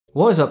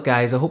What is up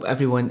guys, I hope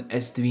everyone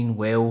is doing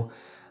well,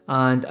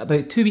 and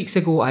about 2 weeks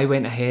ago I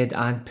went ahead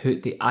and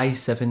put the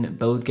i7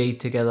 build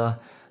guide together,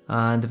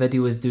 and the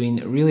video is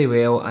doing really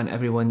well and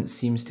everyone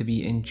seems to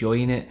be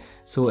enjoying it.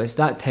 So it's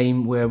that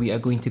time where we are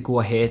going to go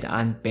ahead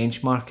and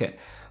benchmark it.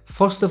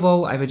 First of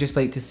all, I would just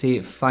like to say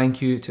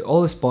thank you to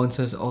all the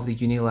sponsors of the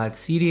UNILAD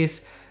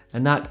series,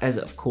 and that is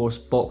of course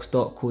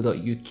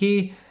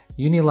box.co.uk,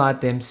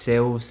 UNILAD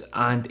themselves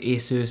and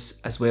ASUS,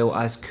 as well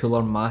as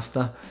Cooler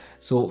Master.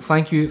 So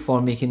thank you for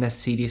making this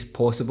series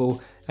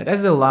possible. It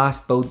is the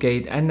last build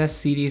guide in this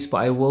series, but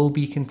I will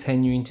be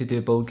continuing to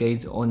do build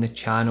guides on the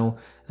channel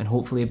and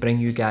hopefully bring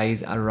you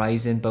guys a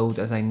Ryzen build,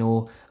 as I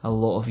know a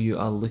lot of you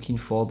are looking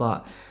for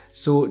that.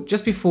 So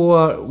just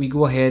before we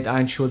go ahead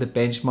and show the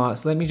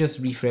benchmarks, let me just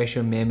refresh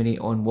your memory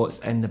on what's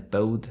in the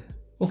build.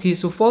 Okay,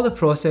 so for the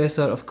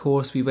processor, of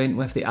course, we went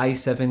with the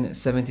i7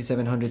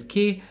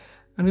 7700K,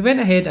 and we went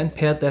ahead and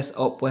paired this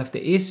up with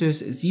the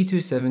ASUS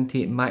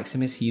Z270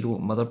 Maximus Hero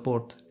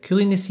motherboard.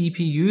 Cooling the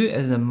CPU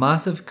is the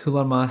massive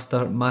Cooler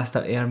Master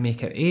Master Air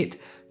Maker 8,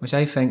 which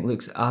I think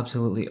looks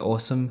absolutely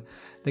awesome.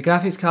 The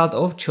graphics card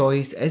of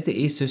choice is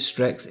the Asus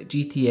Strix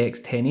GTX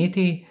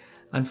 1080,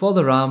 and for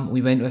the RAM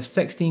we went with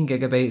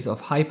 16GB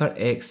of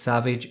HyperX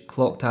Savage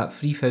clocked at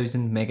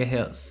 3000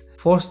 MHz.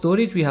 For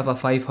storage we have a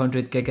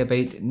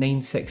 500GB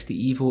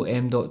 960 EVO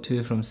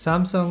M.2 from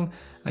Samsung,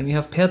 and we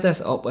have paired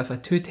this up with a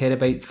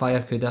 2TB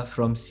FireCuda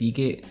from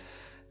Seagate.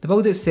 The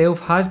build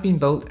itself has been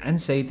built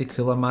inside the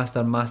Cooler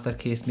Master Master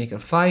Case Maker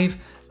 5,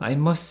 that I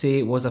must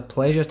say was a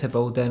pleasure to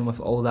build in with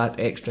all that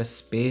extra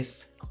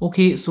space.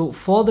 Okay, so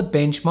for the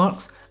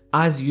benchmarks,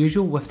 as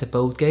usual with the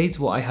build guides,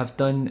 what I have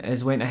done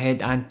is went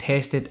ahead and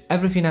tested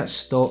everything at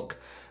stock.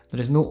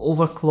 There is no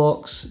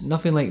overclocks,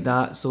 nothing like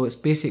that, so it's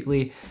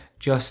basically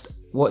just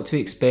what to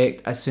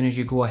expect as soon as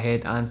you go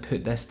ahead and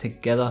put this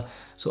together.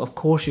 So of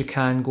course you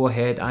can go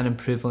ahead and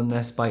improve on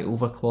this by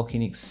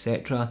overclocking,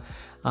 etc.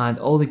 And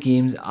all the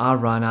games are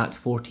ran at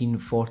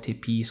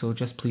 1440p, so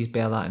just please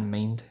bear that in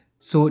mind.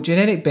 So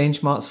generic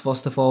benchmarks,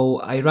 first of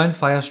all, I ran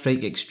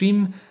Firestrike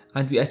Extreme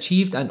and we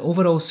achieved an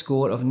overall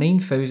score of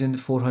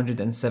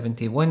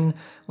 9471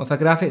 with a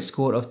graphics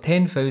score of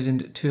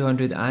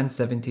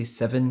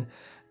 10277.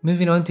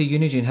 Moving on to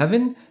Unigine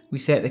Heaven, we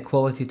set the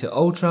quality to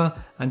Ultra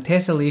and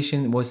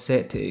Tessellation was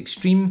set to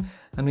Extreme,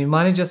 and we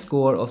managed a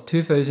score of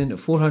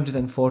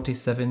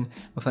 2447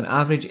 with an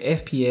average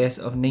FPS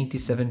of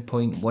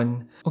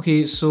 97.1.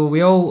 Okay, so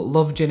we all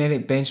love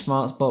generic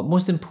benchmarks, but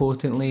most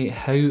importantly,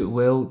 how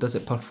well does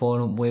it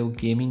perform while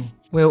gaming?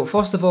 Well,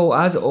 first of all,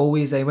 as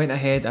always, I went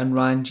ahead and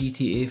ran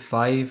GTA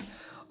 5.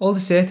 All the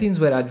settings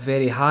were at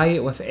very high,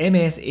 with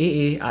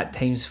MSAA at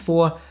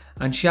 ×4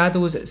 and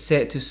shadows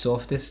set to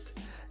softest.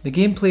 The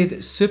game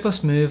played super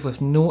smooth with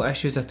no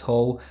issues at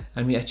all,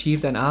 and we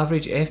achieved an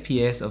average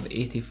FPS of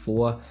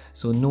 84,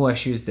 so no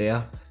issues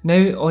there.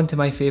 Now on to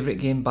my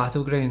favourite game,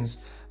 Battlegrounds.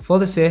 For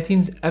the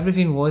settings,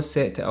 everything was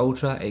set to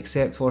Ultra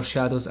except for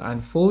shadows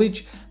and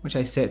foliage, which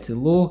I set to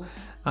low,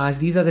 as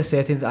these are the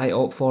settings I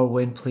opt for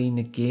when playing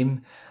the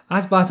game.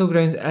 As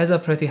Battlegrounds is a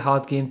pretty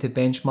hard game to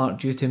benchmark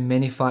due to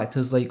many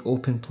factors like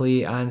open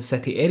play and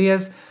city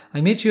areas,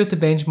 I made sure to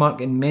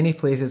benchmark in many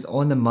places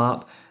on the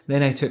map,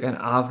 then I took an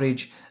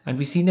average, and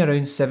we seen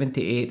around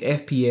 78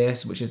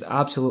 FPS, which is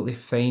absolutely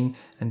fine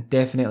and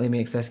definitely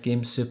makes this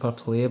game super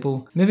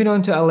playable. Moving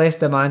on to a less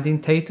demanding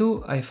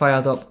title, I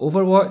fired up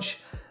Overwatch.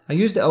 I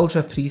used the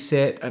Ultra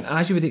preset, and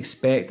as you would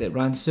expect, it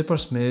ran super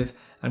smooth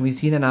and we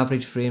seen an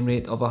average frame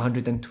rate of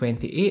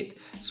 128,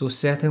 so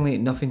certainly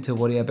nothing to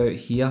worry about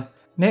here.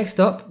 Next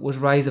up was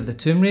Rise of the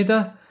Tomb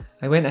Raider.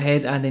 I went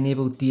ahead and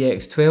enabled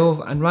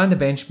DX12 and ran the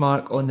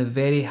benchmark on the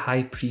very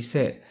high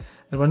preset.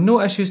 There were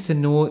no issues to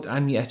note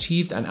and we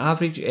achieved an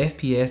average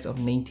FPS of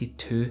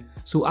 92.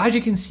 So as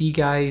you can see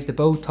guys, the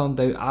build turned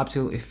out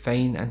absolutely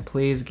fine and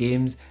plays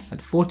games at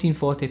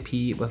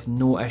 1440p with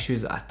no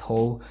issues at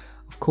all.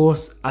 Of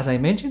course, as I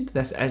mentioned,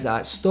 this is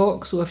at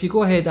stock, so if you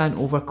go ahead and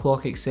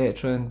overclock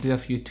etc and do a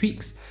few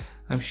tweaks,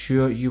 I'm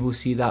sure you will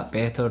see that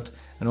bettered,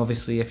 and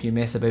obviously if you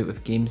mess about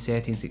with game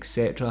settings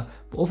etc.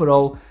 But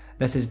overall,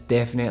 this is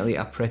definitely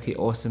a pretty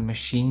awesome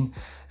machine.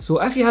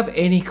 So if you have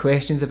any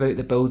questions about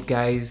the build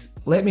guys,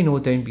 let me know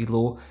down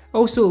below.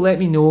 Also let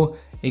me know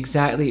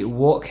exactly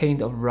what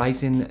kind of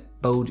Ryzen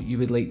build you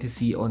would like to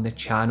see on the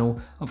channel.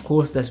 Of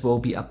course this will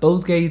be a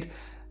build guide.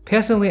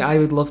 Personally I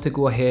would love to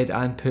go ahead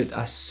and put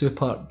a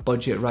super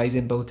budget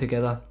Ryzen build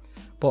together,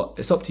 but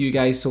it's up to you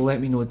guys, so let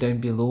me know down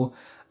below.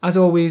 As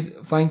always,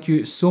 thank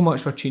you so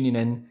much for tuning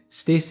in,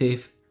 stay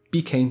safe,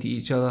 be kind to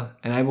each other,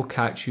 and I will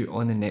catch you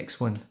on the next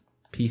one.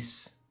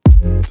 Peace.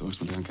 Thoughts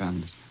were down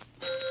canvas.